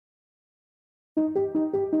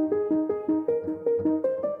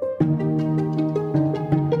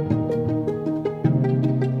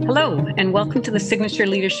Hello, and welcome to the Signature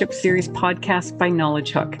Leadership Series podcast by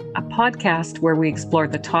Knowledge Hook, a podcast where we explore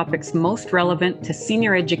the topics most relevant to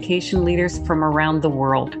senior education leaders from around the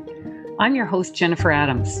world. I'm your host, Jennifer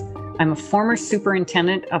Adams. I'm a former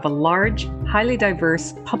superintendent of a large, highly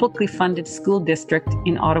diverse, publicly funded school district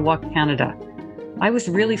in Ottawa, Canada. I was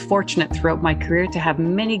really fortunate throughout my career to have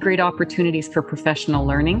many great opportunities for professional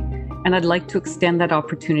learning, and I'd like to extend that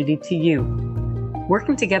opportunity to you.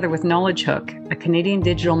 Working together with Knowledge Hook, a Canadian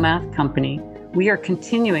digital math company, we are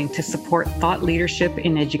continuing to support thought leadership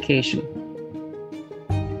in education.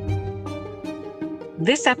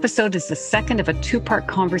 This episode is the second of a two-part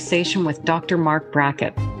conversation with Dr. Mark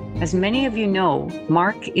Brackett. As many of you know,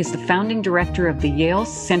 Mark is the founding director of the Yale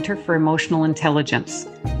Center for Emotional Intelligence.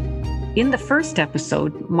 In the first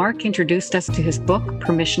episode, Mark introduced us to his book,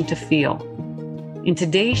 Permission to Feel. In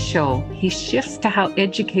today's show, he shifts to how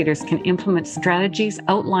educators can implement strategies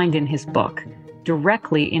outlined in his book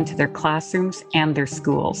directly into their classrooms and their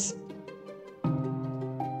schools.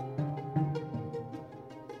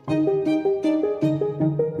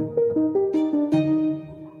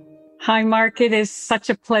 Hi, Mark. It is such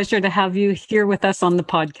a pleasure to have you here with us on the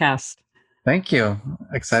podcast. Thank you.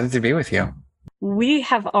 Excited to be with you. We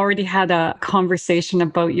have already had a conversation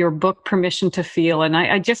about your book, Permission to Feel. And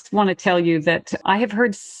I just want to tell you that I have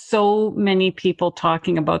heard so many people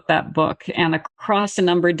talking about that book and across a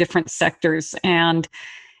number of different sectors. And,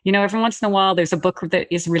 you know, every once in a while, there's a book that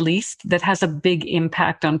is released that has a big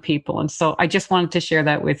impact on people. And so I just wanted to share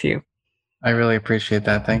that with you. I really appreciate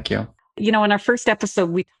that. Thank you. You know, in our first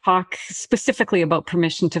episode, we talk specifically about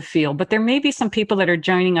permission to feel, but there may be some people that are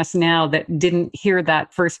joining us now that didn't hear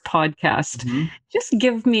that first podcast. Mm-hmm. Just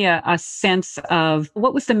give me a sense of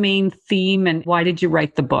what was the main theme and why did you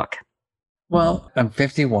write the book? Well, I'm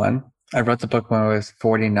 51. I wrote the book when I was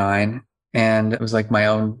 49, and it was like my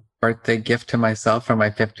own birthday gift to myself for my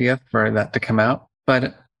 50th for that to come out.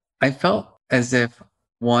 But I felt as if,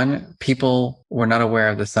 one, people were not aware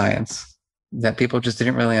of the science, that people just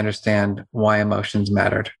didn't really understand why emotions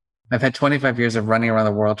mattered. I've had 25 years of running around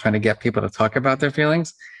the world trying to get people to talk about their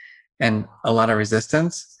feelings and a lot of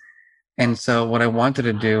resistance. And so what I wanted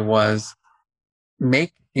to do was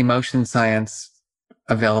make emotion science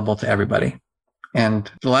available to everybody.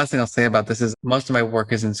 And the last thing I'll say about this is most of my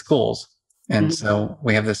work is in schools. And so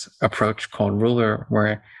we have this approach called Ruler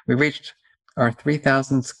where we reached our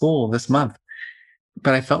 3,000th school this month.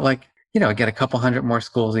 But I felt like, I get a couple hundred more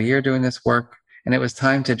schools a year doing this work, and it was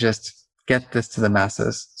time to just get this to the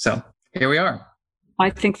masses. So here we are. I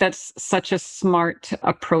think that's such a smart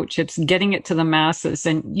approach. It's getting it to the masses.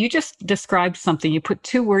 And you just described something. You put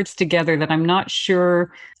two words together that I'm not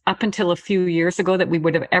sure up until a few years ago that we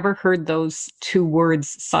would have ever heard those two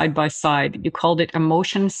words side by side. You called it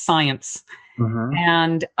emotion science. Mm-hmm.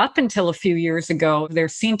 And up until a few years ago, there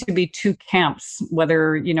seemed to be two camps,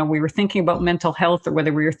 whether, we were thinking about mental health or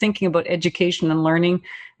whether we were thinking about education and learning.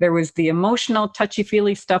 There was the emotional,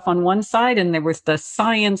 touchy-feely stuff on one side, and there was the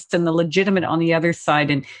science and the legitimate on the other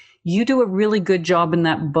side. And you do a really good job in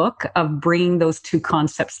that book of bringing those two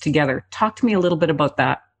concepts together. Talk to me a little bit about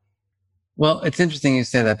that. Well, it's interesting you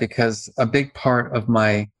say that because a big part of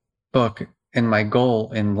my book and my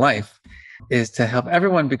goal in life is to help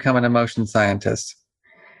everyone become an emotion scientist.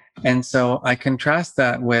 And so I contrast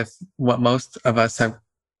that with what most of us have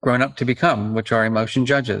grown up to become, which are emotion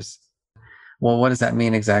judges. Well, what does that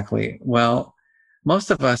mean exactly? Well, most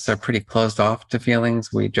of us are pretty closed off to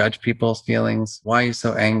feelings. We judge people's feelings. Why are you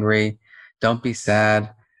so angry? Don't be sad.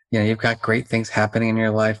 You've got great things happening in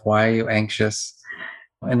your life. Why are you anxious?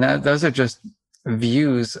 And those are just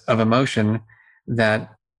views of emotion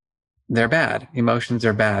that they're bad. Emotions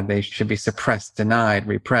are bad. They should be suppressed, denied,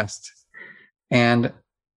 repressed. And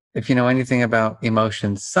if you know anything about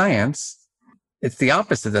emotion science, it's the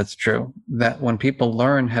opposite that's true. That when people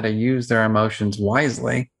learn how to use their emotions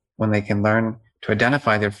wisely, when they can learn to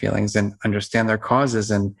identify their feelings and understand their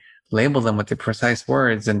causes and label them with the precise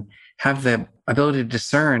words and have the ability to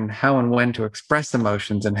discern how and when to express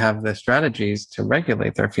emotions and have the strategies to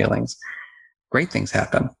regulate their feelings, great things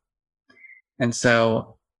happen. And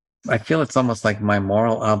so I feel it's almost like my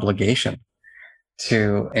moral obligation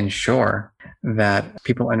to ensure that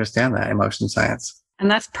people understand that emotion science. And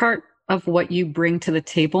that's part of what you bring to the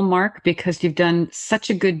table, Mark, because you've done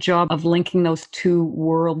such a good job of linking those two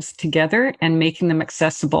worlds together and making them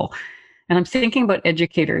accessible. And I'm thinking about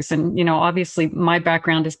educators. And, obviously my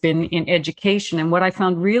background has been in education. And what I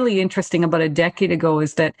found really interesting about a decade ago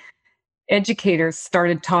is that educators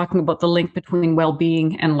started talking about the link between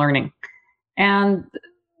well-being and learning. And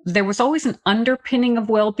there was always an underpinning of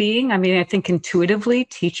well-being. I mean, I think intuitively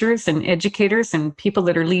teachers and educators and people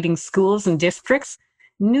that are leading schools and districts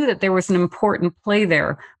knew that there was an important play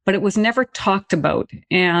there, but it was never talked about.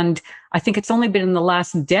 And I think it's only been in the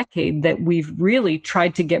last decade that we've really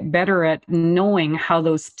tried to get better at knowing how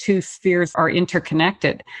those two spheres are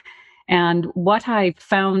interconnected. And what I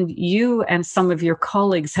found you and some of your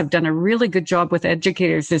colleagues have done a really good job with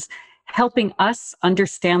educators is helping us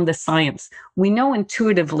understand the science. We know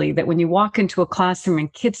intuitively that when you walk into a classroom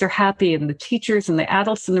and kids are happy and the teachers and the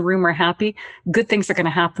adults in the room are happy, good things are going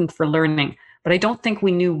to happen for learning. But I don't think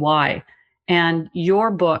we knew why. And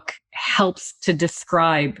your book helps to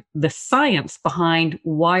describe the science behind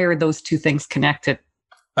why are those two things connected.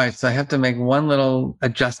 All right. So I have to make one little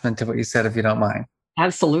adjustment to what you said, if you don't mind.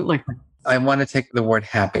 Absolutely. I want to take the word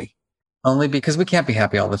happy, only because we can't be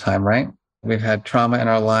happy all the time, right? We've had trauma in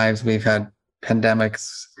our lives. We've had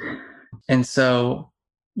pandemics. And so,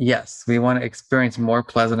 yes, we want to experience more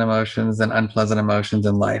pleasant emotions than unpleasant emotions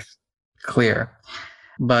in life. Clear.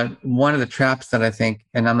 But one of the traps that I think,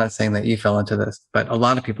 and I'm not saying that you fell into this, but a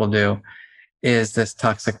lot of people do, is this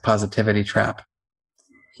toxic positivity trap.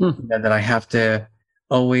 That I have to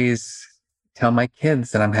always tell my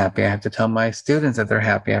kids that I'm happy. I have to tell my students that they're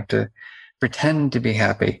happy. I have to pretend to be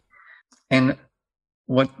happy. And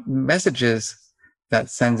what messages that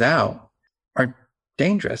sends out are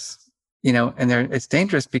dangerous, and it's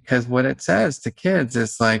dangerous because what it says to kids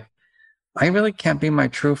is like, I really can't be my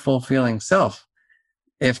true, full feeling self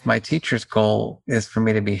if my teacher's goal is for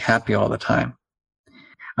me to be happy all the time.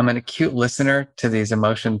 I'm an acute listener to these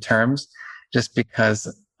emotion terms just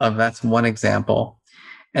because of that's one example.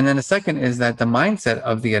 And then the second is that the mindset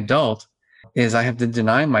of the adult is I have to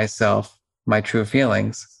deny myself my true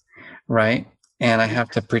feelings, right? And I have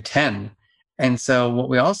to pretend. And so what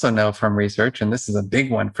we also know from research, and this is a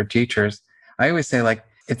big one for teachers, I always say, like,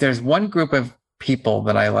 if there's one group of people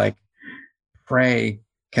that I pray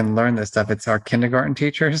can learn this stuff, it's our kindergarten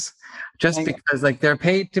teachers, just because they're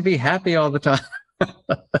paid to be happy all the time.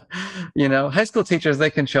 High school teachers, they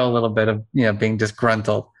can show a little bit of, being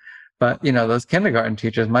disgruntled. But, those kindergarten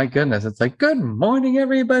teachers, my goodness, it's like, good morning,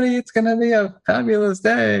 everybody. It's going to be a fabulous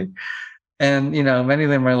day. And, many of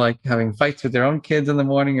them are having fights with their own kids in the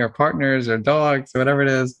morning or partners or dogs or whatever it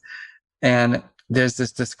is. And there's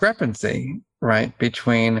this discrepancy, right,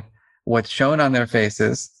 between what's shown on their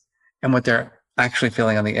faces and what they're actually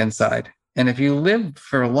feeling on the inside. And if you live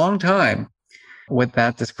for a long time with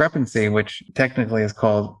that discrepancy, which technically is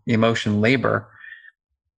called emotion labor,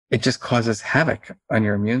 it just causes havoc on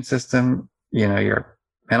your immune system, your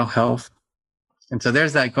mental health. And so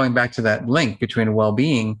there's that, going back to that link between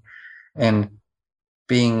well-being and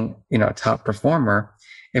being, a top performer.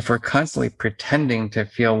 If we're constantly pretending to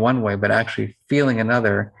feel one way, but actually feeling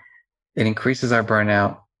another, it increases our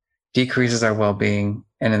burnout, decreases our well-being,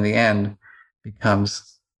 and in the end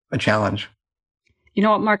becomes a challenge. You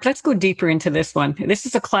know what, Mark, let's go deeper into this one. This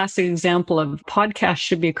is a classic example of podcast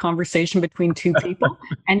should be a conversation between two people.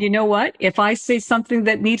 And you know what? If I say something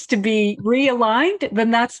that needs to be realigned,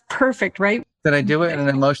 then that's perfect, right? Did I do it in an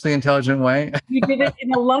emotionally intelligent way? You did it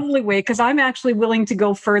in a lovely way, because I'm actually willing to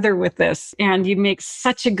go further with this. And you make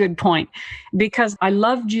such a good point, because I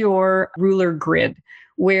loved your ruler grid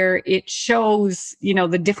where it shows,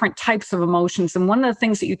 the different types of emotions. And one of the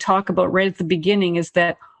things that you talk about right at the beginning is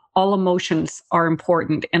that all emotions are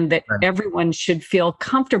important and that everyone should feel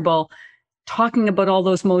comfortable talking about all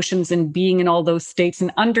those emotions and being in all those states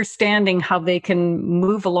and understanding how they can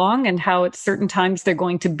move along and how at certain times they're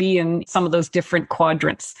going to be in some of those different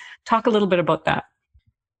quadrants. Talk a little bit about that.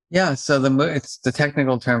 Yeah. So it's the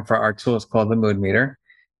technical term for our tool is called the mood meter.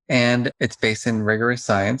 And it's based in rigorous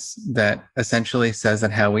science that essentially says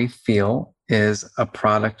that how we feel is a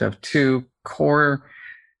product of two core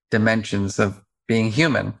dimensions of being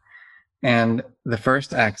human. And the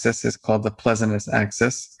first axis is called the pleasantness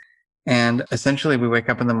axis. And essentially we wake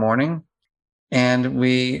up in the morning and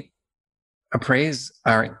we appraise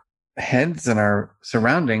our heads and our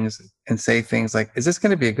surroundings and say things like, is this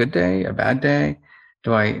going to be a good day, a bad day?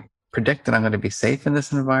 Do I predict that I'm going to be safe in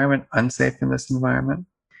this environment, unsafe in this environment?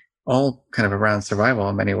 All kind of around survival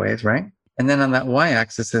in many ways, right? And then on that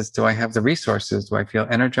y-axis is, do I have the resources? Do I feel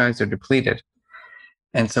energized or depleted?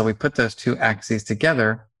 And so we put those two axes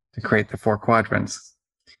together to create the four quadrants.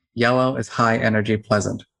 Yellow is high energy,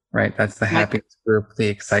 pleasant, right? That's the happiness group, the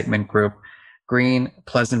excitement group. Green,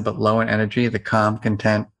 pleasant but low in energy, the calm,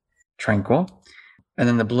 content, tranquil. And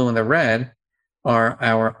then the blue and the red are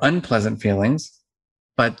our unpleasant feelings,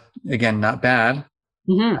 but again, not bad,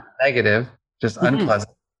 not negative, just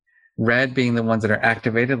unpleasant. Red being the ones that are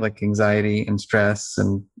activated, like anxiety and stress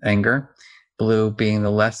and anger. blue being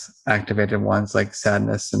the less activated ones like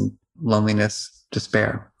sadness and loneliness,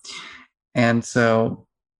 despair. And so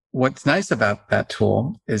what's nice about that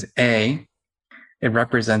tool is A, it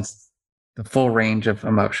represents the full range of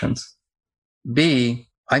emotions. B,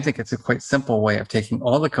 I think it's a quite simple way of taking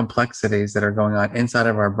all the complexities that are going on inside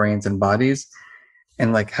of our brains and bodies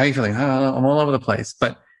and like, how are you feeling? Oh, I'm all over the place.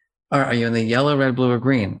 But are you in the yellow, red, blue, or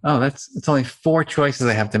green? Oh, it's only 4 choices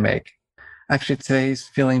I have to make. Actually, today's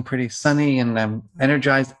feeling pretty sunny and I'm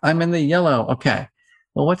energized. I'm in the yellow. Okay.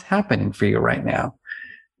 Well, what's happening for you right now?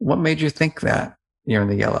 What made you think that you're in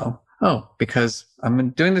the yellow? Oh, because I'm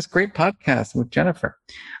doing this great podcast with Jennifer.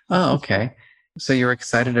 Oh, okay. So you're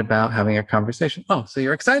excited about having a conversation. Oh, so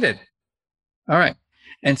you're excited. All right.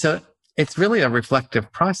 And so it's really a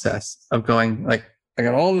reflective process of going like, I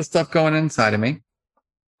got all this stuff going inside of me.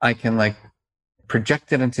 I can like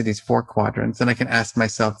project it into these 4 quadrants and I can ask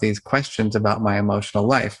myself these questions about my emotional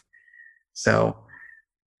life. So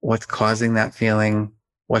what's causing that feeling?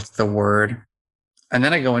 What's the word? And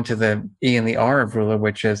then I go into the E and the R of ruler,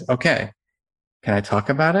 which is, okay, can I talk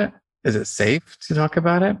about it? Is it safe to talk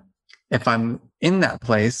about it? If I'm in that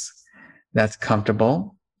place that's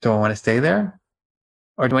comfortable, do I want to stay there?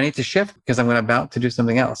 Or do I need to shift because I'm about to do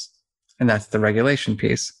something else? And that's the regulation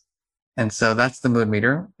piece. And so that's the mood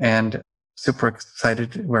meter. And super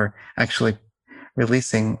excited. We're actually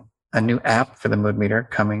releasing a new app for the mood meter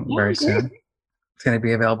coming very soon. It's going to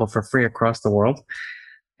be available for free across the world.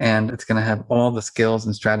 And it's going to have all the skills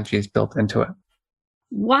and strategies built into it.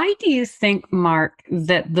 Why do you think, Mark,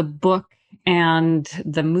 that the book and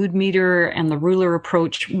the mood meter and the ruler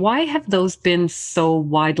approach, why have those been so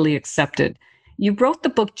widely accepted? You wrote the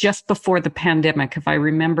book just before the pandemic, if I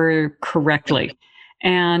remember correctly.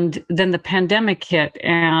 And then the pandemic hit,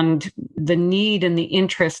 and the need and the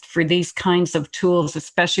interest for these kinds of tools,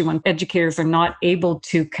 especially when educators are not able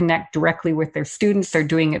to connect directly with their students, they're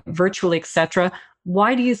doing it virtually, et cetera.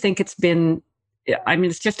 Why do you think it's been, I mean,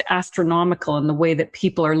 it's just astronomical in the way that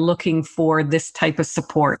people are looking for this type of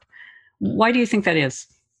support? Why do you think that is?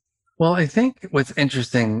 Well, I think what's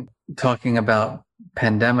interesting talking about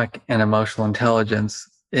pandemic and emotional intelligence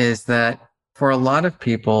is that for a lot of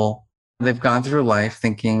people, they've gone through life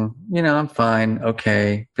thinking, I'm fine,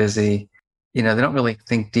 okay, busy. They don't really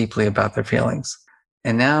think deeply about their feelings.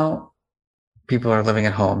 And now people are living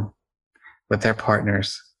at home with their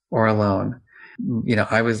partners or alone.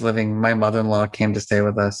 I was my mother-in-law came to stay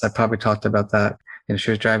with us. I probably talked about that.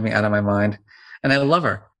 She was driving me out of my mind. And I love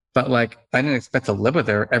her. But like, I didn't expect to live with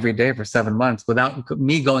her every day for 7 months without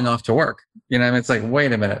me going off to work. It's like,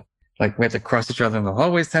 wait a minute. Like we have to cross each other in the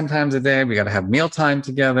hallways 10 times a day. We got to have mealtime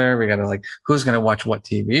together. We got to who's going to watch what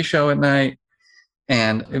TV show at night?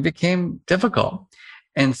 And it became difficult.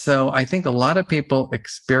 And so I think a lot of people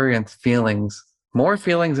experience more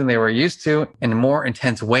feelings than they were used to in more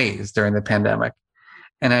intense ways during the pandemic.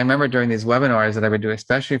 And I remember during these webinars that I would do,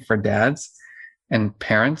 especially for dads and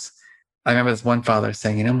parents, I remember this one father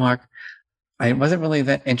saying, Mark, I wasn't really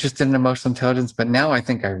that interested in emotional intelligence, but now I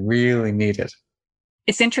think I really need it.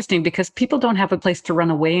 It's interesting because people don't have a place to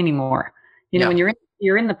run away anymore. When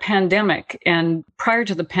you're in the pandemic, and prior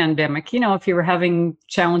to the pandemic, if you were having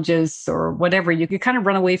challenges or whatever, you could kind of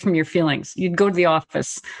run away from your feelings. You'd go to the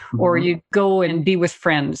office or you'd go and be with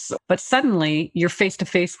friends. But suddenly you're face to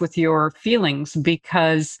face with your feelings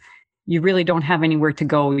because you really don't have anywhere to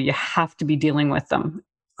go. You have to be dealing with them.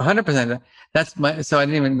 100%. So I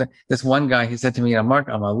didn't even, this one guy, he said to me, Mark,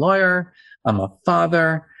 I'm a lawyer, I'm a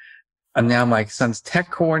father, I'm now my son's tech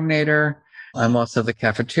coordinator. I'm also the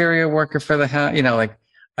cafeteria worker for the house.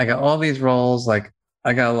 I got all these roles, I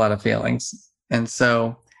got a lot of feelings. And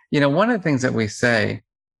so, one of the things that we say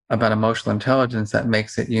about emotional intelligence that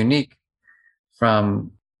makes it unique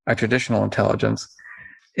from a traditional intelligence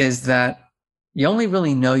is that you only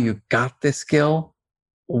really know you got this skill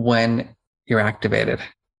when you're activated.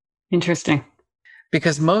 Interesting.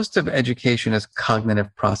 Because most of education is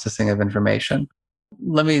cognitive processing of information.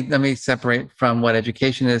 Let me separate from what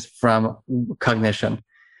education is from cognition.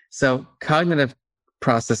 So cognitive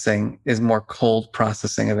processing is more cold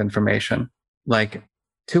processing of information, like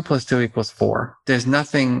 2 + 2 = 4. There's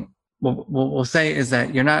nothing, what we'll say is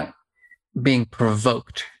that you're not being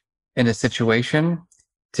provoked in a situation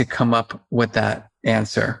to come up with that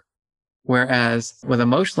answer. Whereas with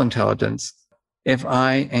emotional intelligence, if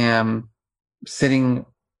I am sitting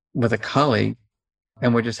with a colleague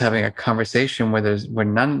and we're just having a conversation where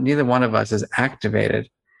neither one of us is activated,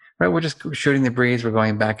 right? We're just shooting the breeze. We're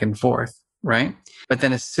going back and forth, right? But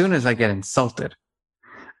then as soon as I get insulted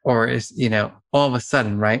or all of a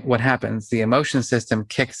sudden, right? What happens? The emotion system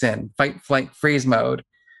kicks in, fight, flight, freeze mode,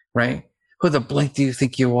 right? who the blank do you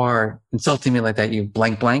think you are insulting me like that, you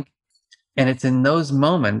blank blank? And it's in those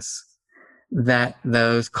moments that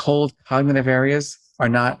those cold cognitive areas are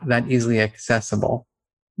not that easily accessible.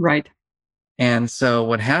 Right. And so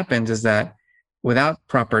what happens is that without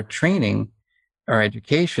proper training or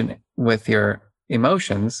education with your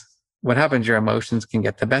emotions, what happens? Your emotions can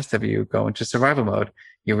get the best of you, go into survival mode,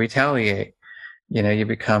 you retaliate, you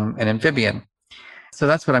become an amphibian. So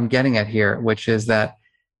that's what I'm getting at here, which is that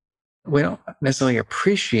we don't necessarily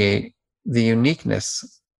appreciate the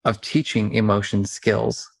uniqueness of teaching emotion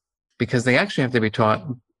skills because they actually have to be taught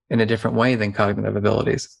in a different way than cognitive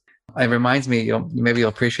abilities. It reminds me, maybe you'll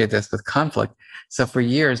appreciate this with conflict. So for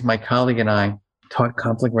years, my colleague and I taught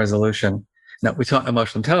conflict resolution. No, we taught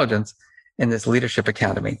emotional intelligence in this leadership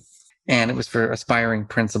academy, and it was for aspiring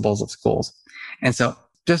principals of schools. And so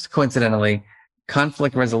just coincidentally,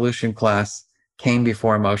 conflict resolution class came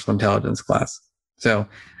before emotional intelligence class. So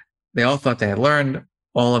they all thought they had learned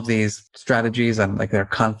all of these strategies on like their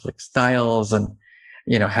conflict styles and,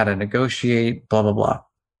 how to negotiate, blah, blah, blah.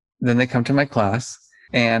 Then they come to my class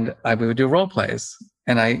and we would do role plays.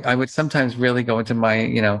 And I would sometimes really go into my,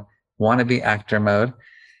 wannabe actor mode.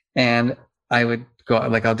 And I would go,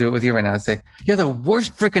 like, I'll do it with you right now. I'd say, you're the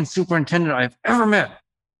worst freaking superintendent I've ever met.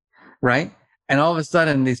 Right. And all of a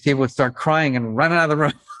sudden these people would start crying and run out of the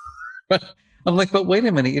room. I'm like, but wait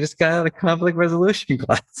a minute, you just got out of conflict resolution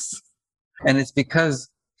class. And it's because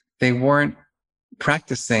they weren't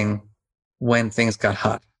practicing when things got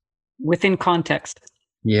hot. Within context.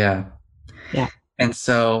 Yeah. Yeah. And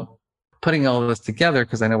so putting all of this together,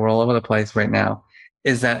 because I know we're all over the place right now,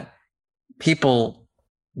 is that people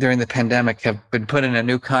during the pandemic have been put in a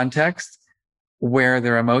new context where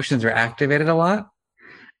their emotions are activated a lot.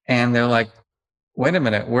 And they're like, wait a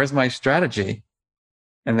minute, where's my strategy?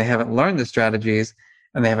 And they haven't learned the strategies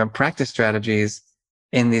and they haven't practiced strategies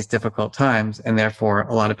in these difficult times. And therefore,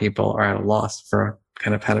 a lot of people are at a loss for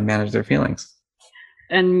kind of how to manage their feelings.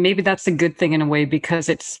 And maybe that's a good thing in a way, because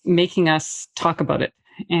it's making us talk about it.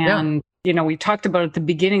 And, we talked about at the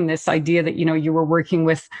beginning, this idea that, you were working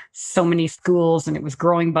with so many schools and it was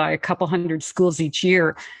growing by a couple hundred schools each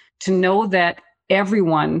year. To know that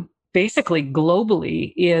everyone basically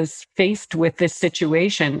globally is faced with this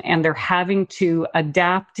situation and they're having to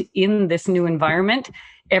adapt in this new environment.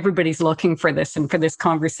 Everybody's looking for this and for this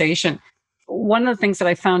conversation. One of the things that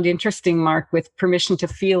I found interesting, Mark, with Permission to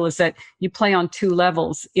Feel is that you play on two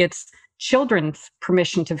levels. It's children's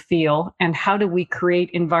permission to feel, and how do we create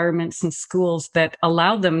environments in schools that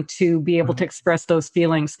allow them to be able to express those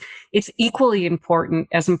feelings. It's equally important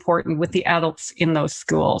with the adults in those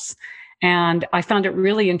schools. And I found it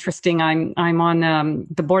really interesting. I'm on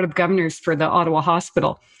the board of governors for the Ottawa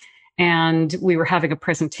Hospital. And we were having a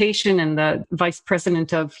presentation, and the vice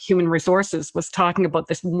president of human resources was talking about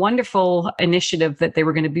this wonderful initiative that they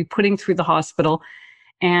were going to be putting through the hospital,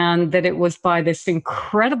 and that it was by this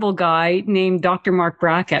incredible guy named Dr. Mark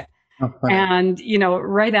Brackett. Oh, and,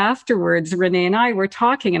 right afterwards, Renee and I were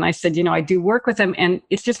talking, and I said, I do work with him. And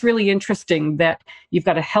it's just really interesting that you've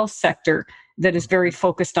got a health sector that is very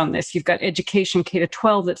focused on this. You've got education,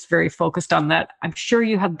 K-12, that's very focused on that. I'm sure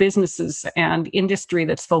you have businesses and industry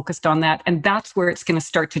that's focused on that. And that's where it's going to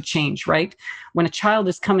start to change, right? When a child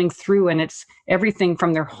is coming through and it's everything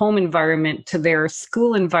from their home environment to their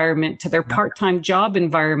school environment to their part-time job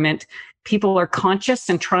environment, people are conscious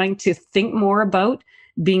and trying to think more about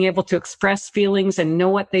being able to express feelings and know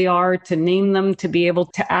what they are, to name them, to be able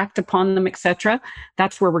to act upon them, etc.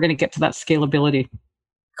 That's where we're going to get to that scalability.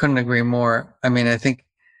 Couldn't agree more. I mean, I think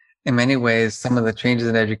in many ways, some of the changes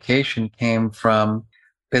in education came from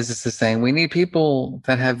businesses saying, we need people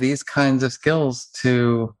that have these kinds of skills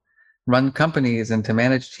to run companies and to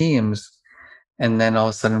manage teams. And then all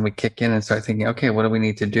of a sudden we kick in and start thinking, okay, what do we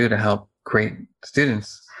need to do to help create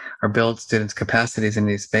students or build students' capacities in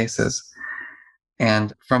these spaces?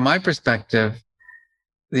 And from my perspective,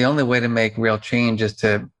 the only way to make real change is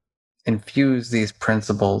to infuse these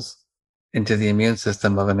principles into the immune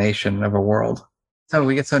system of a nation, of a world. So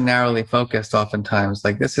we get so narrowly focused oftentimes,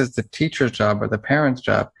 like this is the teacher's job or the parent's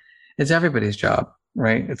job. It's everybody's job,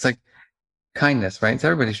 right? It's like kindness, right? It's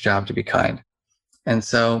everybody's job to be kind. And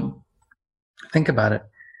so think about it.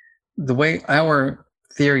 The way our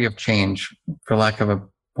theory of change, for lack of a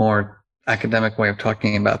more academic way of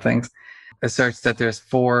talking about things, asserts that there's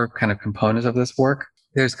four kind of components of this work.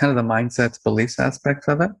 There's kind of the mindsets, beliefs aspects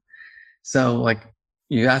of it. So like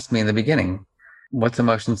you asked me in the beginning, what's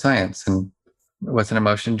emotion science and what's an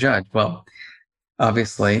emotion judge? Well,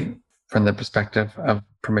 obviously, from the perspective of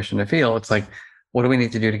permission to feel, it's like, what do we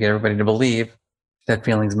need to do to get everybody to believe that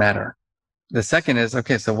feelings matter? the second is,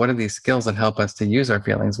 okay, so what are these skills that help us to use our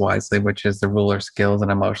feelings wisely, which is the ruler skills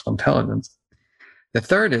and emotional intelligence? The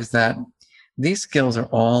third is that these skills are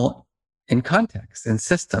all in context, in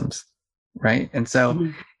systems, right? And so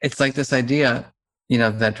Mhm. it's like this idea,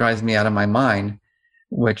 that drives me out of my mind,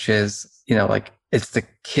 which is, like it's the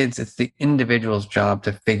kids, it's the individual's job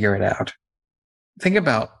to figure it out. Think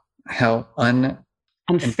about how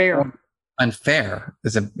Unfair. unfair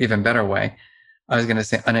is an even better way. I was going to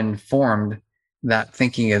say uninformed that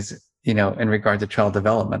thinking is, in regard to child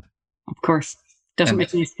development. Of course. Doesn't And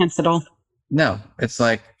make any sense at all. no, it's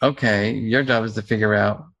like, okay, your job is to figure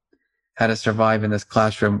out how to survive in this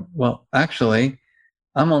classroom. Well, actually,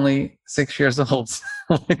 I'm only 6 years old.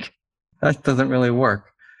 Like, that doesn't really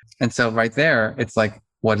work. And so right there, it's like,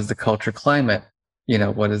 what is the culture climate?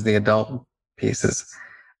 What is the adult pieces?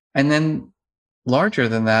 And then larger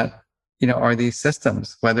than that, are these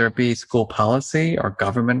systems, whether it be school policy or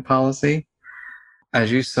government policy.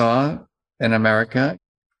 As you saw in America,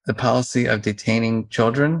 the policy of detaining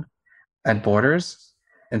children at borders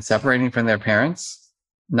and separating from their parents,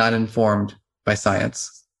 not informed by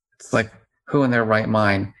science. It's like, who in their right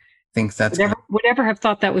mind thinks that's Would ever have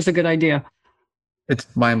thought that was a good idea? it's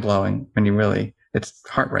mind blowing when it's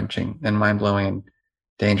heart wrenching and mind blowing and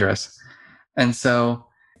dangerous. And so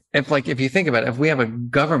if you think about it, if we have a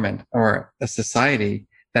government or a society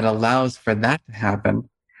that allows for that to happen,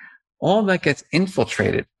 all that gets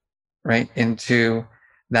infiltrated, right, into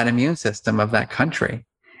that immune system of that country.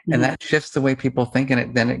 And Mhm. that shifts the way people think.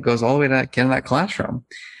 And then it goes all the way to that kid in that classroom.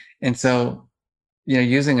 And so,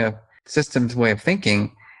 using a systems way of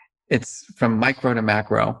thinking, it's from micro to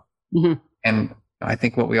macro. Mhm. And I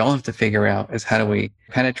think what we all have to figure out is how do we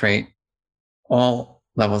penetrate all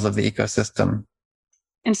levels of the ecosystem.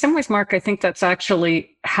 In some ways, Mark, I think that's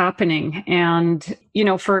actually happening. And,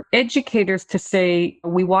 for educators to say,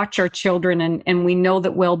 we watch our children and we know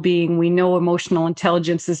that well being, we know emotional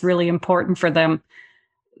intelligence is really important for them,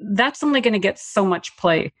 that's only going to get so much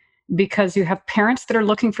play because you have parents that are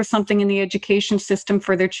looking for something in the education system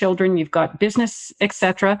for their children, you've got business,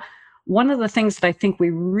 etc. One of the things that I think we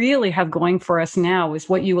really have going for us now is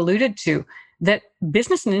what you alluded to, that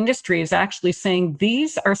business and industry is actually saying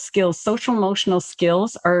these are skills, social emotional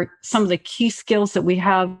skills are some of the key skills that we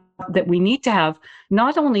have, that we need to have,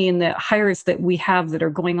 not only in the hires that we have that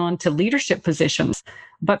are going on to leadership positions,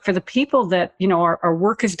 but for the people that, our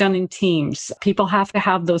work is done in teams. People have to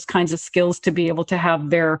have those kinds of skills to be able to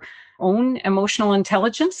have their own emotional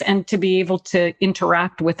intelligence and to be able to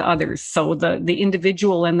interact with others. So the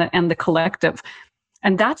individual and the collective.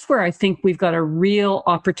 And that's where I think we've got a real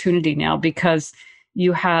opportunity now, because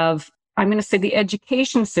you have, I'm going to say, the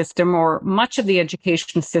education system, or much of the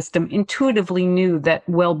education system, intuitively knew that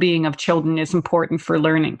well-being of children is important for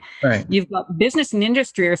learning. Right. You've got business and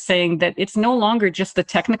industry are saying that it's no longer just the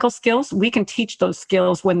technical skills. We can teach those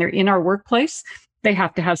skills when they're in our workplace. They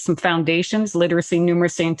have to have some foundations, literacy,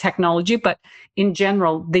 numeracy, and technology, but in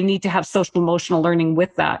general, they need to have social emotional learning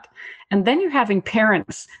with that. And then you're having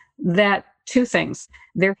parents that, two things,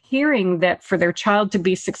 they're hearing that for their child to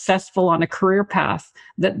be successful on a career path,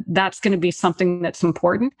 that's going to be something that's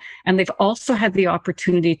important. And they've also had the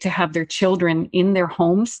opportunity to have their children in their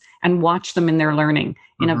homes and watch them in their learning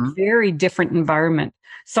in a very different environment.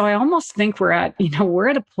 So I almost think we're at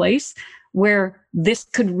a place where this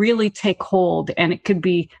could really take hold and it could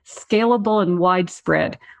be scalable and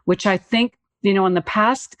widespread, which I think, in the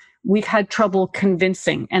past, we've had trouble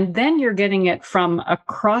convincing. And then you're getting it from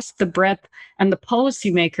across the breadth, and the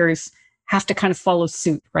policymakers have to kind of follow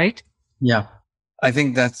suit, right? Yeah. I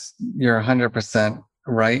think you're 100%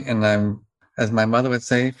 right. And I'm, as my mother would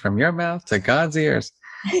say, from your mouth to God's ears.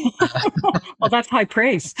 Well, that's high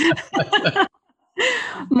praise.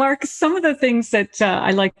 Mark, some of the things that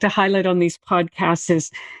I like to highlight on these podcasts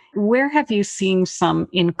is, where have you seen some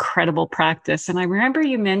incredible practice? And I remember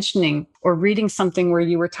you mentioning or reading something where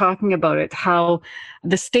you were talking about it, how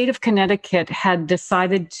the state of Connecticut had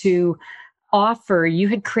decided to offer, you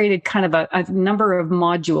had created kind of a number of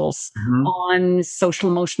modules on social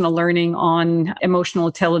emotional learning, on emotional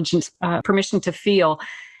intelligence, permission to feel,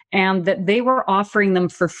 and that they were offering them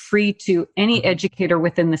for free to any educator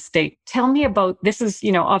within the state. Tell me about, this is,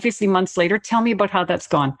 obviously months later, tell me about how that's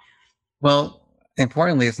gone. Well,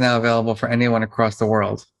 importantly, it's now available for anyone across the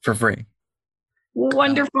world for free.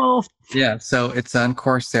 Wonderful. Yeah. So it's on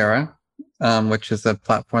Coursera, which is a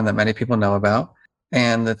platform that many people know about.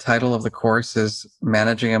 And the title of the course is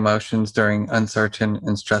Managing Emotions During Uncertain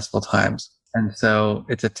and Stressful Times. And so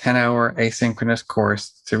it's a 10-hour asynchronous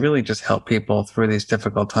course to really just help people through these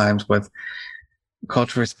difficult times with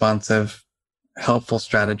culture responsive, helpful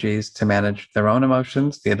strategies to manage their own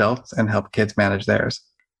emotions, the adults, and help kids manage theirs.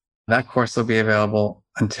 That course will be available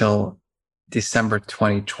until December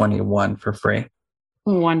 2021 for free.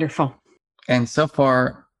 Wonderful. And so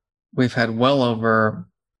far, we've had well over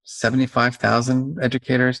 75,000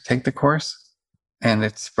 educators take the course, and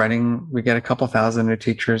it's spreading. We get a couple thousand new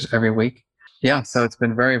teachers every week. Yeah, so it's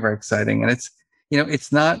been very, very exciting. And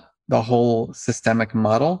it's not the whole systemic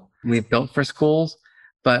model we've built for schools,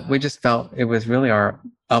 but we just felt it was really our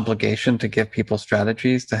obligation to give people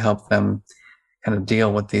strategies to help them kind of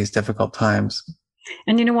deal with these difficult times.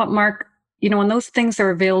 And you know what, Mark? When those things are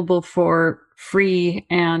available for free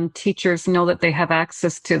and teachers know that they have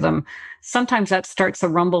access to them, sometimes that starts a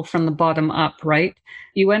rumble from the bottom up, right?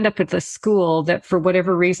 You end up at the school that for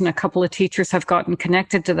whatever reason, a couple of teachers have gotten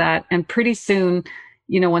connected to that. And pretty soon,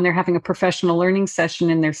 when they're having a professional learning session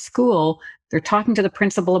in their school, they're talking to the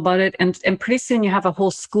principal about it. And pretty soon you have a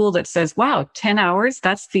whole school that says, wow, 10 hours,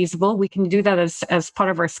 that's feasible. We can do that as part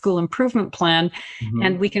of our school improvement plan. Mm-hmm.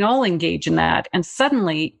 And we can all engage in that. And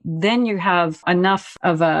suddenly then you have enough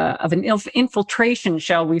of an infiltration,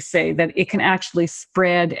 shall we say, that it can actually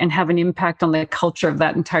spread and have an impact on the culture of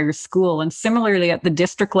that entire school. And similarly at the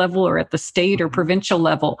district level or at the state or provincial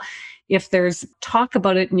level, if there's talk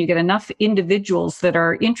about it and you get enough individuals that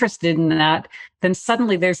are interested in that, then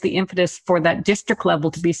suddenly there's the impetus for that district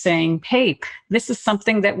level to be saying, hey, this is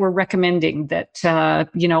something that we're recommending, that,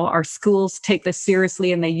 our schools take this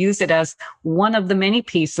seriously and they use it as one of the many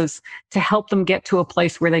pieces to help them get to a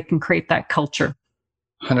place where they can create that culture.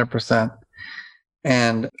 100%.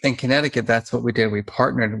 And in Connecticut, that's what we did. We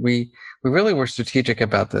partnered. We really were strategic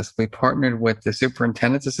about this. We partnered with the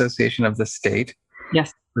Superintendents Association of the state.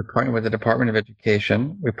 Yes. We partnered with the Department of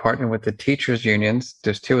Education. We partnered with the teachers unions.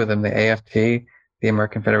 There's two of them, the AFT, the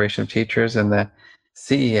American Federation of Teachers, and the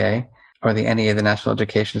CEA, or the NEA, the National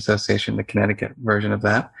Education Association, the Connecticut version of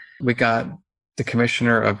that. We got the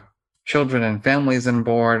Commissioner of Children and Families on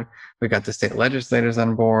board. We got the state legislators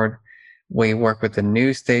on board. We worked with the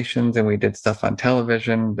news stations and we did stuff on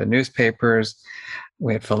television, the newspapers.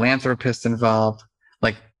 We had philanthropists involved,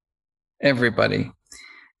 like everybody.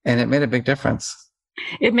 And it made a big difference.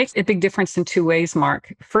 It makes a big difference in two ways,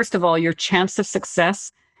 Mark. First of all, your chance of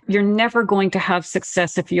success. You're never going to have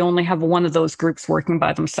success if you only have one of those groups working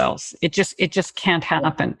by themselves. It just can't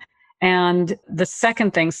happen. And the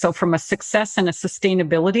second thing, so from a success and a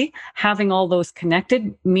sustainability, having all those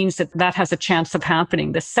connected means that has a chance of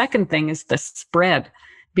happening. The second thing is the spread,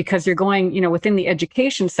 because you're going, within the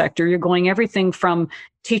education sector, you're going everything from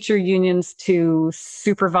teacher unions to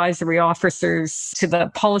supervisory officers to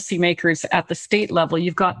the policymakers at the state level.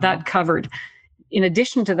 You've got that covered. In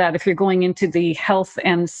addition to that, if you're going into the health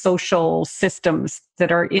and social systems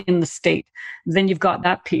that are in the state, then you've got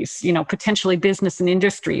that piece, potentially business and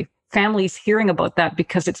industry, families hearing about that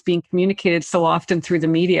because it's being communicated so often through the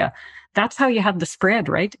media. That's how you have the spread,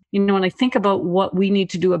 right? When I think about what we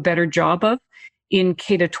need to do a better job of in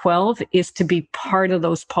K-12 is to be part of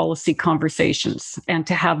those policy conversations and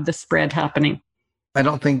to have the spread happening. I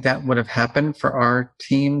don't think that would have happened for our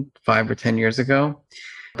team 5 or 10 years ago,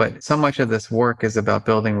 but so much of this work is about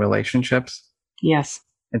building relationships. Yes.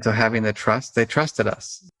 And so having the trust, they trusted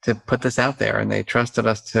us to put this out there and they trusted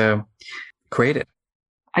us to create it.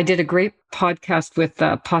 I did a great podcast with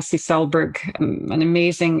Pasi Sahlberg, an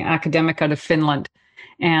amazing academic out of Finland.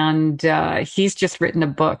 And he's just written a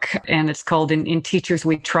book and it's called In Teachers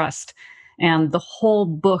We Trust. And the whole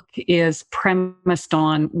book is premised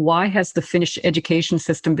on why has the Finnish education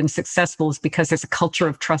system been successful is because there's a culture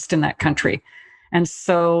of trust in that country. And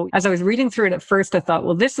so as I was reading through it at first, I thought,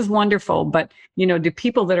 well, this is wonderful. But, do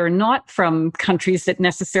people that are not from countries that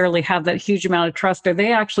necessarily have that huge amount of trust, are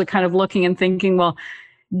they actually kind of looking and thinking, well,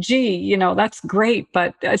 gee, that's great,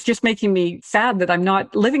 but it's just making me sad that I'm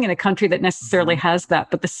not living in a country that necessarily has that.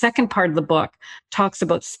 But the second part of the book talks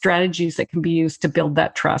about strategies that can be used to build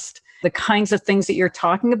that trust. The kinds of things that you're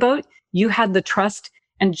talking about, you had the trust.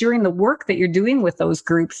 And during the work that you're doing with those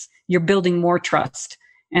groups, you're building more trust.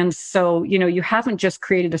 And so, you haven't just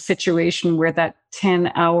created a situation where that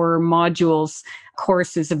 10-hour modules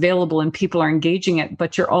course is available and people are engaging it,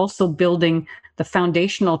 but you're also building the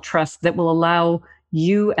foundational trust that will allow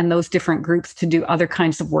you and those different groups to do other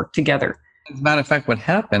kinds of work together. As a matter of fact, what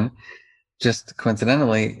happened, just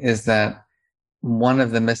coincidentally, is that one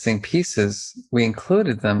of the missing pieces, we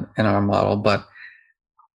included them in our model, but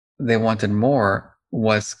they wanted more,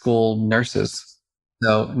 was school nurses.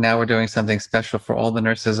 So now we're doing something special for all the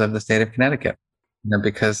nurses of the state of Connecticut,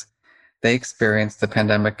 because they experienced the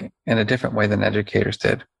pandemic in a different way than educators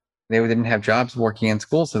did. They didn't have jobs working in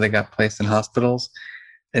schools, so they got placed in hospitals.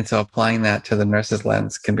 And so applying that to the nurses'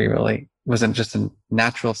 lens can be really wasn't just a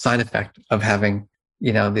natural side effect of having,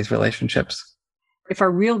 these relationships. If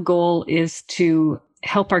our real goal is to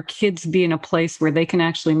help our kids be in a place where they can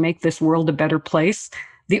actually make this world a better place,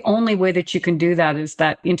 the only way that you can do that is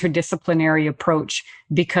that interdisciplinary approach,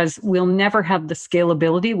 because we'll never have the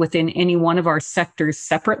scalability within any one of our sectors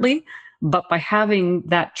separately. But by having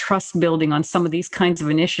that trust building on some of these kinds of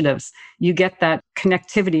initiatives, you get that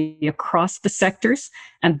connectivity across the sectors.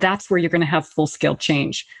 And that's where you're going to have full scale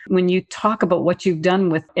change. When you talk about what you've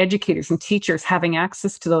done with educators and teachers having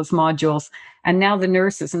access to those modules, and now the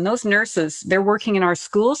nurses, and those nurses, they're working in our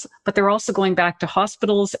schools, but they're also going back to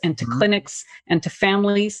hospitals and to clinics and to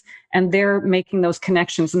families, and they're making those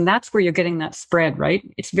connections. And that's where you're getting that spread, right?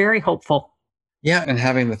 It's very hopeful. Yeah. And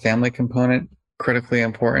having the family component critically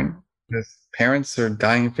important, because parents are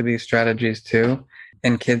dying for these strategies too.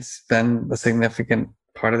 And kids spend a significant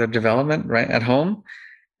part of their development right at home.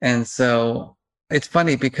 And so it's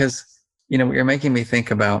funny because, what you're making me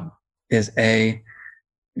think about is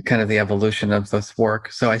kind of the evolution of this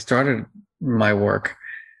work. So I started my work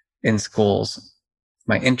in schools.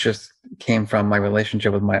 My interest came from my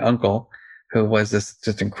relationship with my uncle, who was this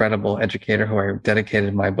just incredible educator who I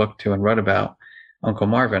dedicated my book to and wrote about, Uncle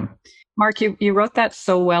Marvin. Mark, you wrote that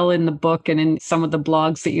so well in the book and in some of the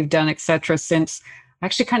blogs that you've done, et cetera, since I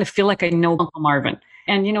actually kind of feel like I know Uncle Marvin.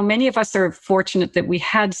 And, many of us are fortunate that we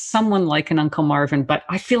had someone like an Uncle Marvin, but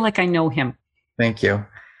I feel like I know him. Thank you.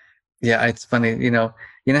 Yeah, it's funny,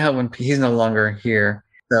 how when he's no longer here,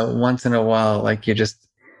 so once in a while, like you just,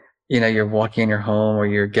 you're walking in your home or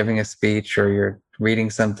you're giving a speech or you're reading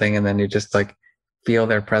something and then you just like feel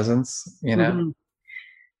their presence, Mm-hmm.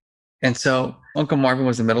 And so Uncle Marvin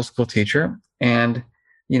was a middle school teacher. And,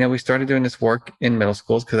 we started doing this work in middle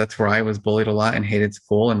schools because that's where I was bullied a lot and hated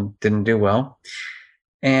school and didn't do well.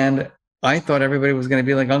 And I thought everybody was going to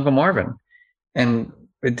be like Uncle Marvin. And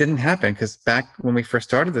it didn't happen because back when we first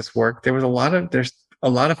started this work, there's a lot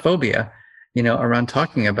of phobia, around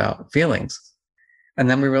talking about feelings. And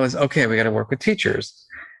then we realized, okay, we got to work with teachers.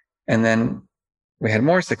 And then we had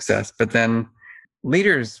more success, but then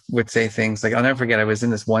leaders would say things like, I'll never forget, I was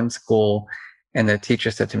in this one school and the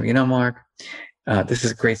teacher said to me, Mark, this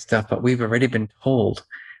is great stuff, but we've already been told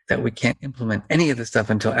that we can't implement any of this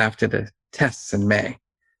stuff until after the tests in May.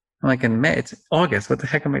 I'm like, in May? It's August. What the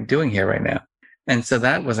heck am I doing here right now? And so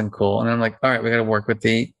that wasn't cool. And I'm like, all right, we got to work with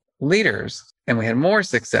the leaders. And we had more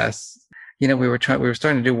success. We were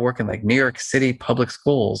starting to do work in like New York City public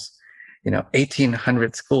schools,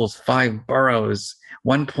 1,800 schools, 5 boroughs,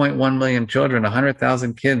 1.1 million children,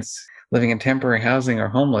 100,000 kids living in temporary housing or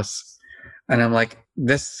homeless. And I'm like,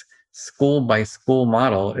 this school by school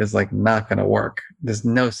model is like not going to work. There's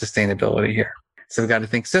no sustainability here. So we got to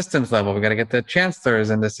think systems level. We got to get the chancellors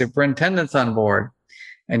and the superintendents on board.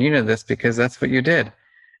 And you know this because that's what you did.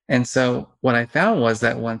 And so what I found was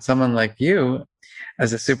that when someone like you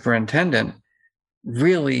as a superintendent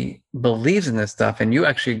really believes in this stuff and you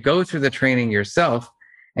actually go through the training yourself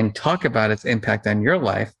and talk about its impact on your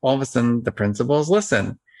life, all of a sudden the principals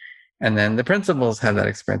listen. And then the principals have that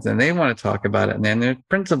experience and they want to talk about it. And then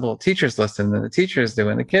the teachers listen, and then the teachers do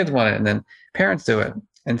it, and the kids want it, and then parents do it.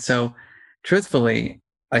 And so truthfully,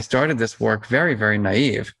 I started this work very, very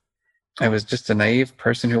naive. I was just a naive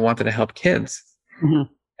person who wanted to help kids.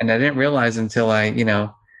 Mm-hmm. And I didn't realize until I,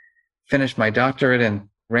 finished my doctorate and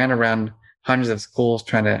ran around hundreds of schools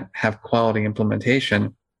trying to have quality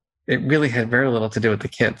implementation. It really had very little to do with the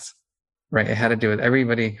kids, right? It had to do with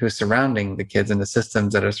everybody who's surrounding the kids and the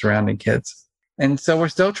systems that are surrounding kids. And so we're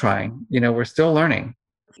still trying, we're still learning.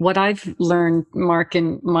 What I've learned, Mark,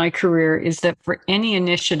 in my career is that for any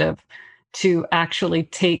initiative to actually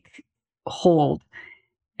take hold,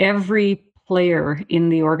 every player in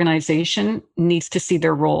the organization needs to see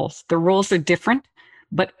their roles. The roles are different,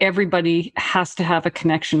 but everybody has to have a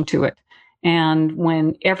connection to it. And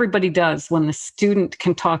when everybody does, when the student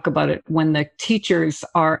can talk about it, when the teachers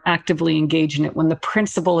are actively engaged in it, when the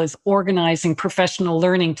principal is organizing professional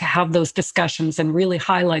learning to have those discussions and really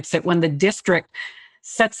highlights it, when the district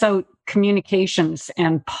sets out communications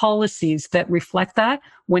and policies that reflect that,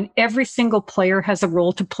 when every single player has a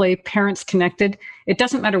role to play, parents connected, it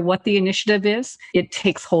doesn't matter what the initiative is, it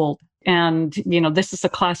takes hold. And, this is a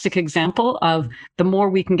classic example of the more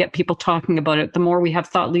we can get people talking about it, the more we have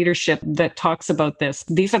thought leadership that talks about this.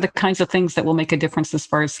 These are the kinds of things that will make a difference as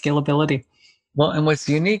far as scalability. Well, and what's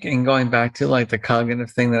unique in going back to like the cognitive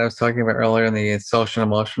thing that I was talking about earlier and the social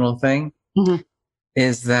emotional thing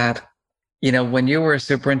is that, when you were a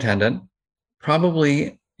superintendent,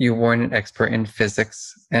 probably you weren't an expert in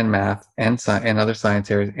physics and math and other science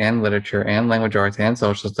areas and literature and language arts and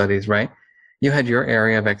social studies, right? You had your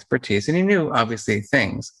area of expertise and you knew obviously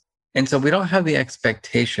things, And so we don't have the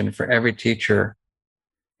expectation for every teacher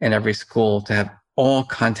in every school to have all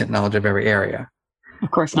content knowledge of every area.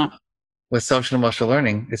 Of course not. With social emotional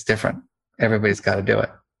learning, it's different. Everybody's got to do it.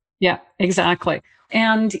 Yeah, exactly.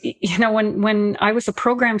 And when I was a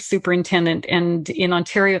program superintendent, and in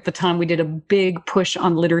Ontario at the time, we did a big push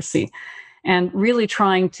on literacy and really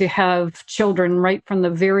trying to have children right from the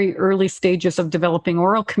very early stages of developing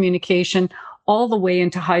oral communication all the way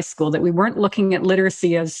into high school, that we weren't looking at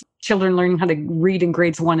literacy as children learning how to read in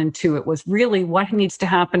grades 1 and 2. It was really what needs to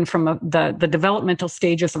happen from the developmental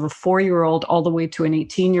stages of a 4-year-old all the way to an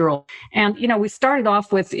 18-year-old. And, we started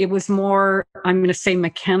off with, it was more, I'm going to say,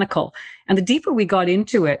 mechanical. And the deeper we got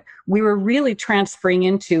into it, we were really transferring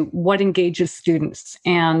into what engages students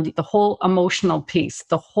and the whole emotional piece,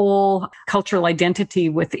 the whole cultural identity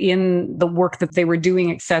within the work that they were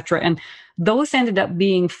doing, et cetera. And those ended up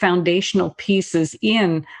being foundational pieces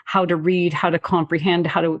in how to read, how to comprehend,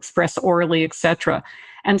 how to express orally, et cetera.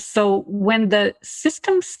 And so when the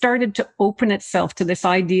system started to open itself to this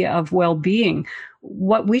idea of well-being,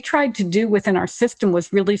 what we tried to do within our system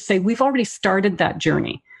was really say, we've already started that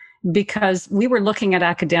journey, because we were looking at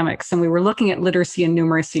academics and we were looking at literacy and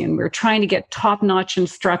numeracy, and we were trying to get top-notch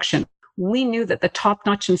instruction. We knew that the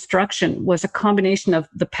top-notch instruction was a combination of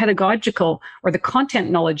the pedagogical or the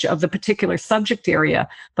content knowledge of the particular subject area,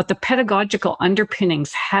 but the pedagogical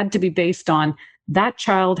underpinnings had to be based on that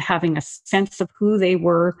child having a sense of who they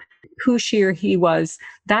were, who she or he was,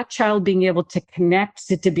 that child being able to connect,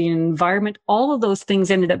 to be in an environment. All of those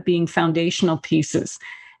things ended up being foundational pieces.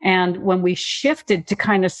 And when we shifted to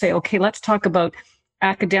kind of say, okay, let's talk about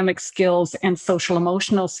academic skills and social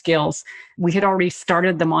emotional skills, we had already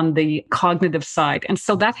started them on the cognitive side. And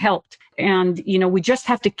so that helped. And, we just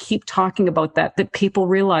have to keep talking about that people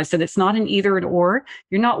realize that it's not an either or.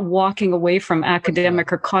 You're not walking away from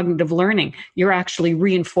academic or cognitive learning. You're actually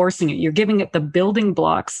reinforcing it. You're giving it the building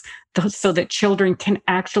blocks so that children can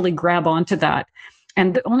actually grab onto that.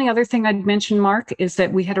 And the only other thing I'd mention, Mark, is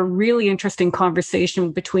that we had a really interesting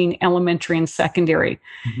conversation between elementary and secondary,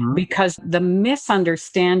 because the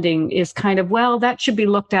misunderstanding is kind of, well, that should be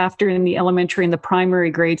looked after in the elementary and the primary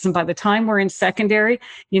grades. And by the time we're in secondary,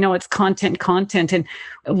 it's content. And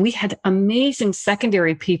we had amazing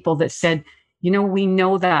secondary people that said, we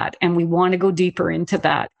know that, and we want to go deeper into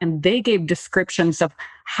that. And they gave descriptions of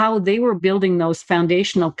how they were building those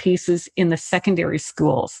foundational pieces in the secondary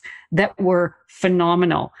schools that were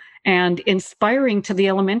phenomenal and inspiring to the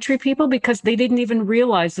elementary people, because they didn't even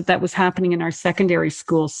realize that was happening in our secondary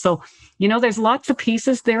schools. So, there's lots of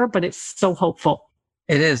pieces there, but it's so hopeful.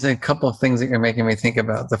 It is. A couple of things that you're making me think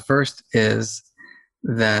about. The first is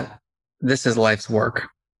that this is life's work,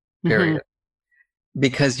 period.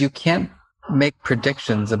 Because you can't make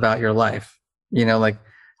predictions about your life. Like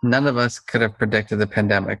none of us could have predicted the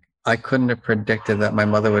pandemic. I couldn't have predicted that my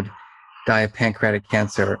mother would die of pancreatic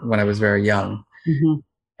cancer when I was very young.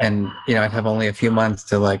 And, I'd have only a few months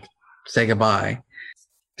to say goodbye.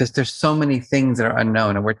 There's so many things that are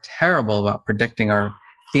unknown, and we're terrible about predicting our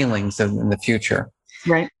feelings in the future.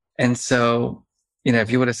 Right. And so,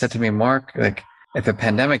 if you would have said to me, Mark, if a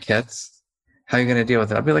pandemic hits, how are you going to deal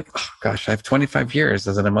with it? I'll be like, oh gosh, I have 25 years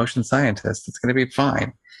as an emotion scientist. It's going to be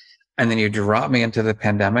fine. And then you drop me into the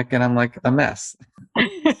pandemic and I'm like a mess.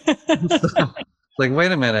 So,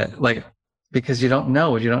 wait a minute. Because you don't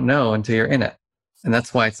know what you don't know until you're in it. And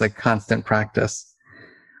that's why it's constant practice.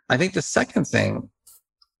 I think the second thing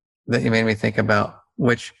that you made me think about,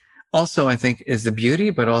 which also I think is the beauty,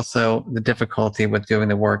 but also the difficulty with doing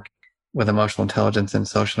the work with emotional intelligence and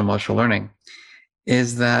social emotional learning,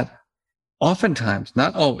 is that oftentimes,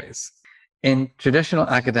 not always, in traditional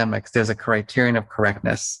academics, there's a criterion of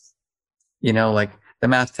correctness. The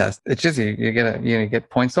math test. It's just you get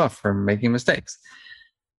points off for making mistakes.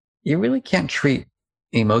 You really can't treat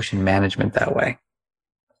emotion management that way.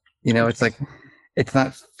 It's it's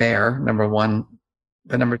not fair, number one.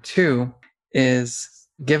 But number two is,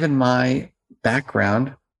 given my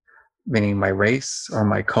background, meaning my race or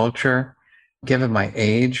my culture, given my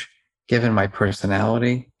age, given my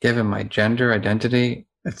personality, given my gender identity,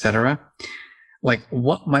 etc.,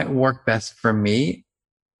 what might work best for me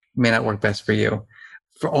may not work best for you,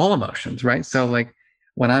 for all emotions, right? So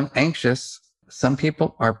when I'm anxious, some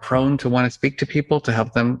people are prone to want to speak to people to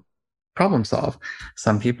help them problem solve.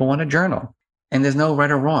 Some people want to journal, and there's no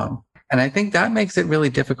right or wrong. And I think that makes it really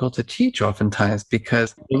difficult to teach oftentimes,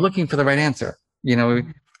 because we're looking for the right answer.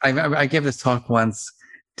 I gave this talk once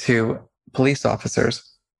to police officers,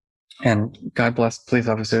 and God bless police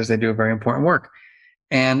officers. They do a very important work.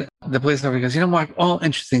 And the police officer goes, Mark, all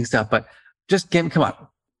interesting stuff, but just come on.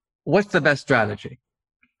 What's the best strategy?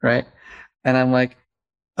 Right. And I'm like,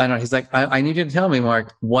 I don't know. He's like, I need you to tell me,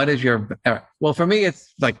 Mark, what is your, well, for me,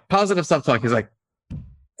 it's like positive self-talk. He's like,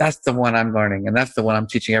 that's the one I'm learning. And that's the one I'm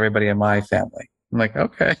teaching everybody in my family. I'm like,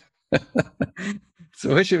 okay.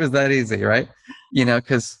 So I wish it was that easy, right?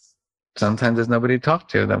 Because sometimes there's nobody to talk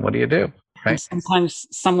to. Then what do you do? And Right. sometimes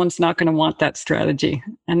someone's not going to want that strategy,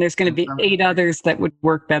 and there's going to be 8 others that would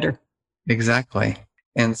work better. Exactly.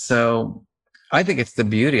 And so I think it's the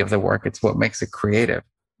beauty of the work. It's what makes it creative,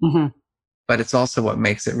 Mm-hmm. but it's also what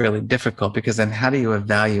makes it really difficult because then how do you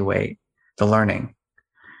evaluate the learning?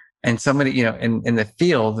 And somebody, in the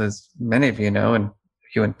field, as many of you know, and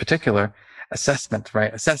you in particular, assessment,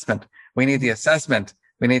 right? Assessment. We need the assessment.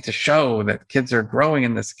 We need to show that kids are growing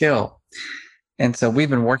in the skill. And so we've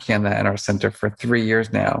been working on that in our center for 3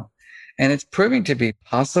 years now. And it's proving to be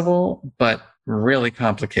possible, but really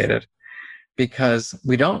complicated because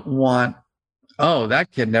we don't want, oh,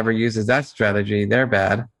 that kid never uses that strategy. They're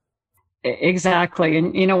bad. Exactly.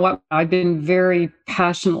 And you know what? I've been very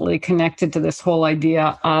passionately connected to this whole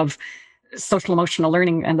idea of social emotional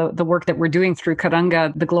learning and the work that we're doing through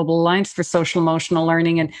Karanga, the Global Alliance for Social Emotional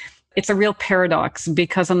Learning. And it's a real paradox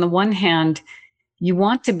because, on the one hand, you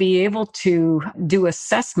want to be able to do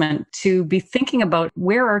assessment, to be thinking about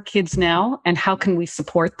where are kids now and how can we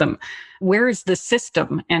support them? Where is the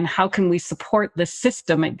system and how can we support the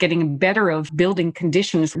system at getting better of building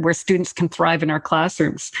conditions where students can thrive in our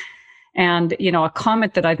classrooms? And, a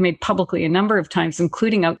comment that I've made publicly a number of times,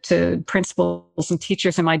 including out to principals and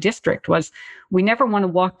teachers in my district, was we never want to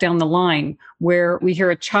walk down the line where we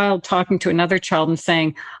hear a child talking to another child and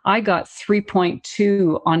saying, I got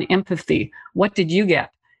 3.2 on empathy. What did you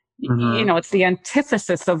get? Mm-hmm. It's the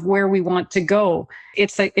antithesis of where we want to go.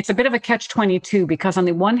 It's a bit of a catch-22 because on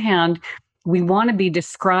the one hand, we want to be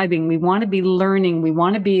describing, we want to be learning, we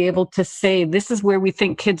want to be able to say, this is where we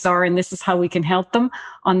think kids are and this is how we can help them.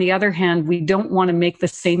 On the other hand, we don't want to make the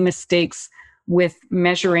same mistakes with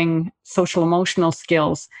measuring social emotional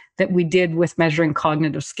skills that we did with measuring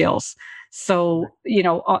cognitive skills. So,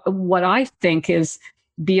 what I think is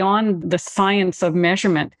beyond the science of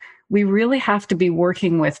measurement, we really have to be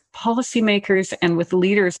working with policymakers and with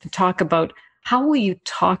leaders to talk about how will you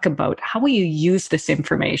talk about, how will you use this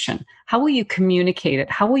information? How will you communicate it?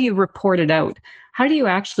 How will you report it out? How do you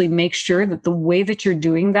actually make sure that the way that you're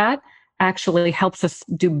doing that actually helps us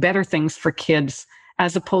do better things for kids,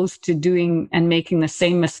 as opposed to doing and making the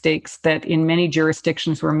same mistakes that in many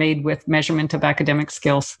jurisdictions were made with measurement of academic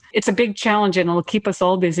skills? It's a big challenge and it'll keep us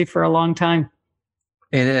all busy for a long time.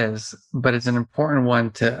 It is, but it's an important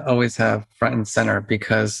one to always have front and center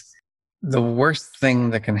because the worst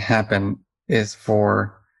thing that can happen is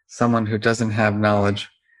for someone who doesn't have knowledge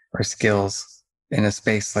or skills in a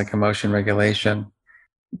space like emotion regulation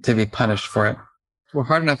to be punished for it. We're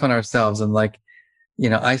hard enough on ourselves. And I'm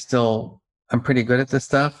pretty good at this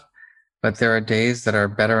stuff, but there are days that are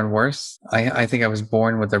better and worse. I think I was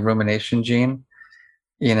born with a rumination gene,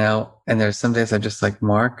 and there's some days I'm just like,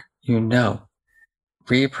 Mark,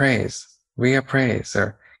 reappraise,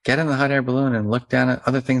 or get in the hot air balloon and look down at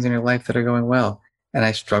other things in your life that are going well. And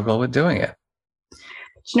I struggle with doing it.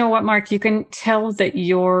 You know what, Mark? You can tell that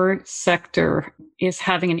your sector is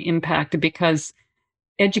having an impact because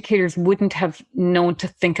educators wouldn't have known to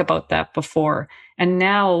think about that before. And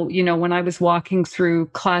now, when I was walking through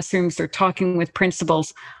classrooms or talking with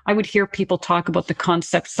principals, I would hear people talk about the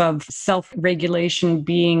concepts of self-regulation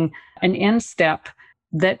being an end step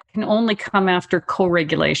that can only come after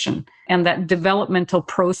co-regulation and that developmental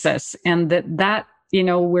process, and that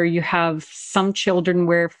where you have some children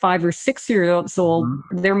where 5 or 6 years old,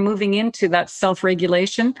 they're moving into that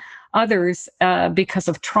self-regulation. Others, because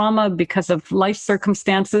of trauma, because of life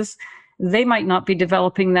circumstances, they might not be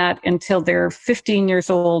developing that until they're 15 years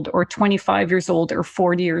old or 25 years old or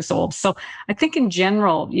 40 years old. So I think in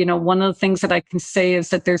general, one of the things that I can say is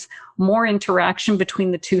that there's more interaction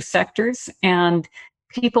between the two sectors, and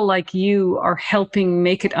people like you are helping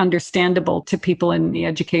make it understandable to people in the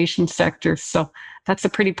education sector. So that's a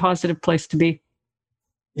pretty positive place to be.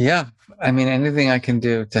 Yeah. I mean, anything I can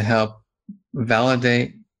do to help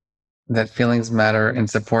validate that feelings matter and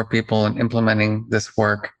support people in implementing this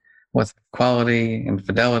work with quality and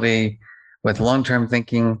fidelity, with long-term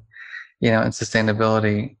thinking, and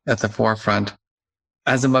sustainability at the forefront.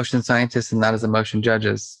 As emotion scientists and not as emotion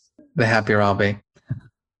judges, the happier I'll be.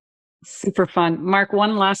 Super fun. Mark,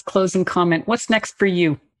 one last closing comment. What's next for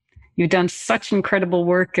you? You've done such incredible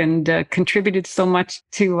work and contributed so much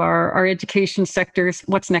to our education sectors.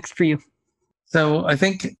 What's next for you? So I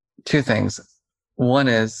think 2 things. One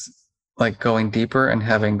is like going deeper and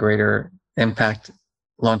having greater impact,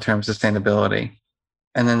 long-term sustainability.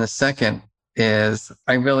 And then the second is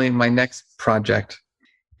my next project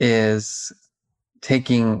is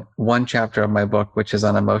taking one chapter of my book, which is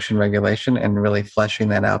on emotion regulation, and really fleshing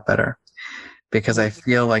that out better. Because I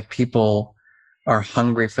feel like people are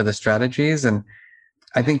hungry for the strategies. And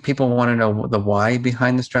I think people want to know the why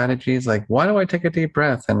behind the strategies. Like, why do I take a deep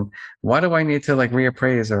breath? And why do I need to like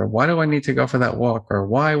reappraise? Or why do I need to go for that walk? Or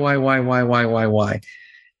why?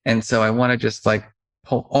 And so I want to just like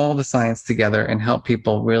pull all the science together and help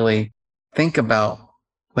people really think about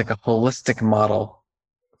like a holistic model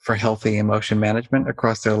for healthy emotion management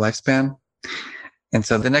across their lifespan. And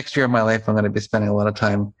so the next year of my life, I'm going to be spending a lot of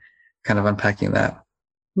time kind of unpacking that.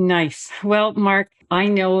 Nice. Well, Mark, I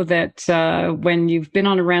know that when you've been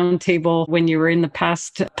on a roundtable, when you were in the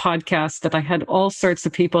past podcast, that I had all sorts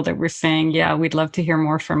of people that were saying, yeah, we'd love to hear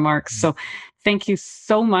more from Mark. So thank you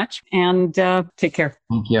so much, and take care.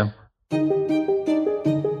 Thank you.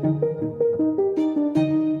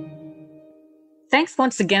 Thanks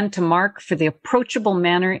once again to Mark for the approachable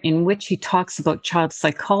manner in which he talks about child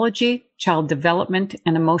psychology, child development,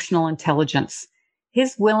 and emotional intelligence.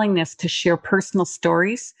 His willingness to share personal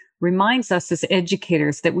stories reminds us as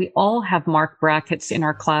educators that we all have Mark brackets in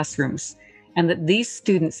our classrooms, and that these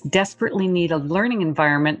students desperately need a learning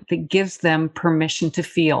environment that gives them permission to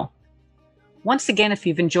feel. Once again, if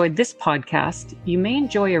you've enjoyed this podcast, you may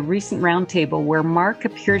enjoy a recent roundtable where Mark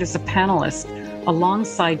appeared as a panelist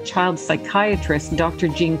alongside child psychiatrist Dr.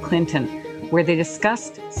 Jean Clinton, where they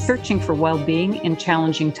discussed searching for well-being in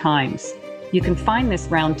challenging times. You can find this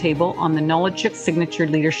roundtable on the KnowledgeShip Signature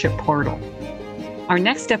Leadership Portal. Our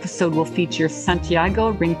next episode will feature Santiago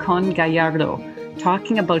Rincon Gallardo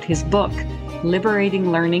talking about his book,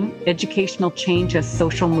 Liberating Learning, Educational Change as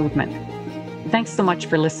Social Movement. Thanks so much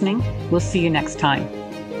for listening. We'll see you next time.